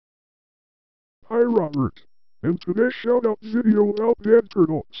Hi Robert. And today's shoutout video out Dad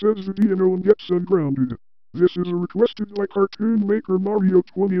Turtle says Videonow and gets Ungrounded. This is a requested by Cartoon Maker Mario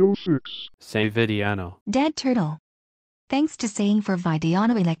 2006. Say Videonow. Dad Turtle. Thanks to saying for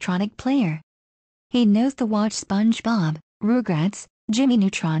Videonow electronic player. He knows to watch SpongeBob, Rugrats, Jimmy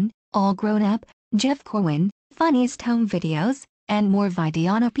Neutron, All Grown Up, Jeff Corwin, Funniest Home Videos, and more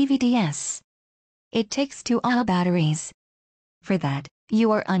Videonow PVDs. It takes 2 batteries. For that,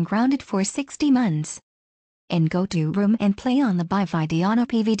 you are ungrounded for 60 months. And go to room and play on the Buy Videonow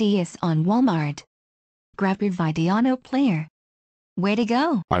PVDs on Walmart. Grab your Videonow player. Way to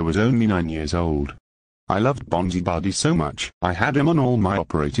go! I was only 9 years old. I loved BonziBuddy so much, I had him on all my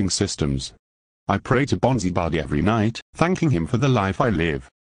operating systems. I pray to BonziBuddy every night, thanking him for the life I live.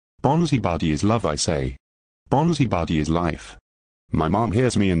 BonziBuddy is love, I say. BonziBuddy is life. My mom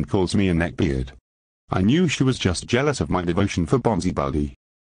hears me and calls me a neckbeard. I knew she was just jealous of my devotion for BonziBuddy.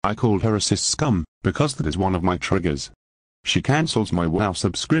 I called her a cis scum, because that is one of my triggers. She cancels my WoW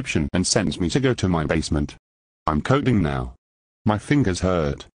subscription and sends me to go to my basement. I'm coding now. My fingers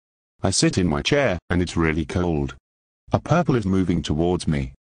hurt. I sit in my chair, and it's really cold. A purple is moving towards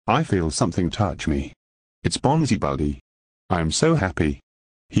me. I feel something touch me. It's BonziBuddy. I am so happy.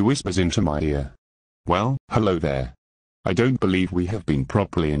 He whispers into my ear. Well, hello there. I don't believe we have been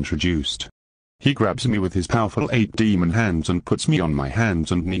properly introduced. He grabs me with his powerful 8 demon hands and puts me on my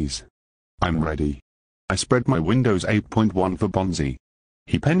hands and knees. I'm ready. I spread my Windows 8.1 for Bonzi.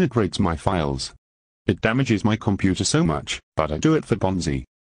 He penetrates my files. It damages my computer so much, but I do it for Bonzi.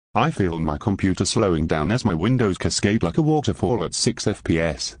 I feel my computer slowing down as my windows cascade like a waterfall at 6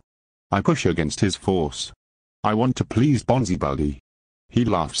 FPS. I push against his force. I want to please BonziBuddy. He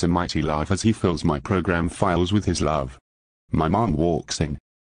laughs a mighty laugh as he fills my program files with his love. My mom walks in.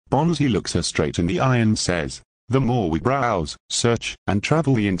 Bonzi looks her straight in the eye and says, "The more we browse, search, and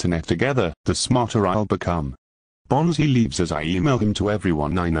travel the internet together, the smarter I'll become." Bonzi leaves as I email him to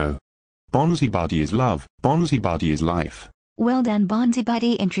everyone I know. BonziBuddy is love, BonziBuddy is life. Well done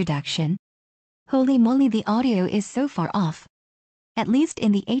BonziBuddy introduction. Holy moly, the audio is so far off. At least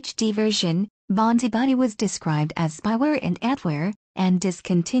in the HD version, BonziBuddy was described as spyware and adware, and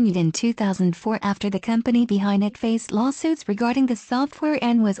discontinued in 2004 after the company behind it faced lawsuits regarding the software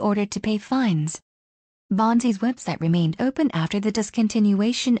and was ordered to pay fines. Bonzi's website remained open after the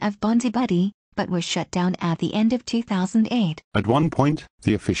discontinuation of BonziBuddy, but was shut down at the end of 2008. At one point,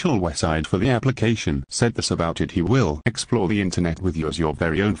 the official website for the application said this about it: he will explore the internet with you as your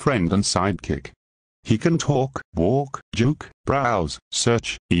very own friend and sidekick. He can talk, walk, joke, browse,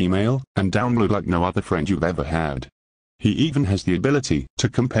 search, email, and download like no other friend you've ever had. He even has the ability to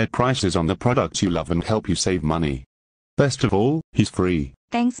compare prices on the products you love and help you save money. Best of all, he's free.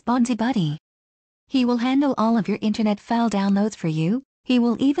 Thanks BonziBuddy. He will handle all of your internet file downloads for you. He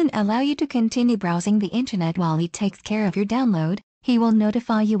will even allow you to continue browsing the internet while he takes care of your download. He will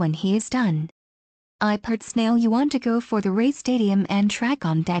notify you when he is done. I heard Snail you want to go for the race stadium and track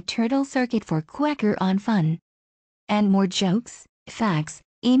on Dad Turtle circuit for Quacker on fun. And more jokes, facts,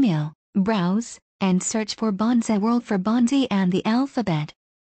 email, browse, and search for Bonza World for Bonzi and the alphabet.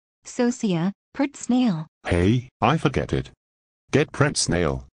 Socia, Pert Snail. Hey, I forget it. Get Pret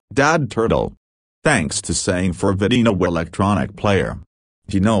Snail. Dad Turtle. Thanks to saying for Videonow electronic player.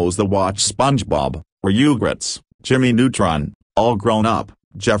 He knows to watch SpongeBob, Rugrats, Jimmy Neutron, All Grown Up,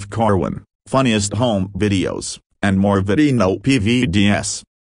 Jeff Corwin, Funniest Home Videos, and more Videonow PVDs.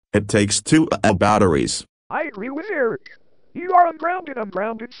 It takes 2 batteries. I agree with Eric. You are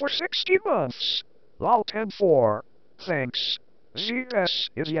ungrounded for 60 months. Lol 10-4. Thanks. ZS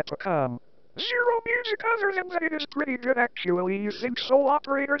is yet to come. Zero music other than that it is pretty good actually. You think Soul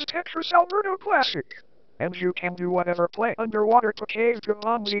Operator's Tetris Alberto classic. And you can do whatever play underwater to cave to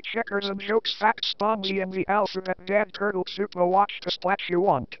Bonzi checkers and jokes facts Bonzi and the alphabet Dad Turtle Super watch to splash you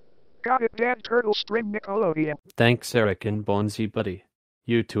want. Got it Dad Turtle Spring Nickelodeon. Thanks Eric and BonziBuddy.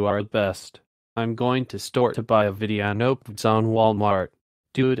 You two are the best. I'm going to store to buy a Videonow on Walmart.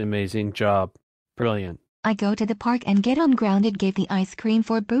 Dude, amazing job. Brilliant. I go to the park and get Ungrounded gave the ice cream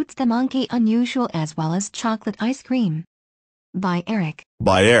for Boots the Monkey unusual as well as chocolate ice cream. By Eric.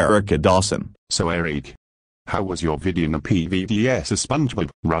 By Erica Dawson. So Eric, how was your Videonow PVDs? SpongeBob,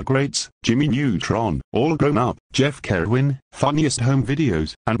 Rugrats, Jimmy Neutron, All Grown Up, Jeff Corwin, Funniest Home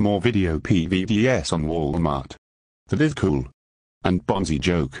Videos, and more video PVDs on Walmart. That is cool. And Bonzi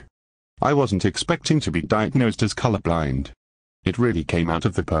joke. I wasn't expecting to be diagnosed as colorblind. It really came out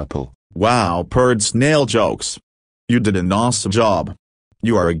of the purple. Wow, Perd Snail jokes. You did an awesome job.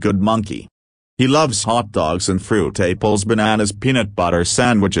 You are a good monkey. He loves hot dogs and fruit apples, bananas, peanut butter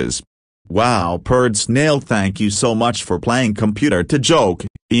sandwiches. Wow, Perd Snail, thank you so much for playing computer to joke,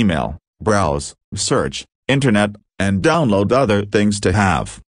 email, browse, search, internet, and download other things to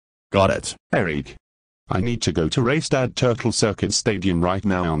have. Got it? Eric. I need to go to Race Dad Turtle Circuit Stadium right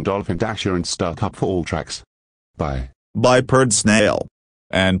now on Dolphin Dasher and start up for all tracks. Bye. Bye Purd Snail.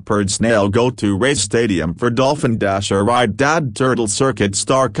 And Purd Snail go to Race Stadium for Dolphin Dasher Ride Dad Turtle Circuit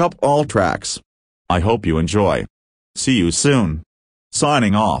Star Cup all tracks. I hope you enjoy. See you soon.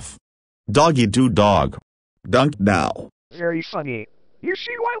 Signing off. Doggy Doo Dog. Dunk now. Very funny. You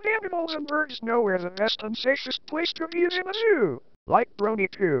see, wild animals and birds know where the best and safest place to be is in a zoo. Like Brony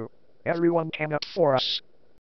too. Everyone can up for us.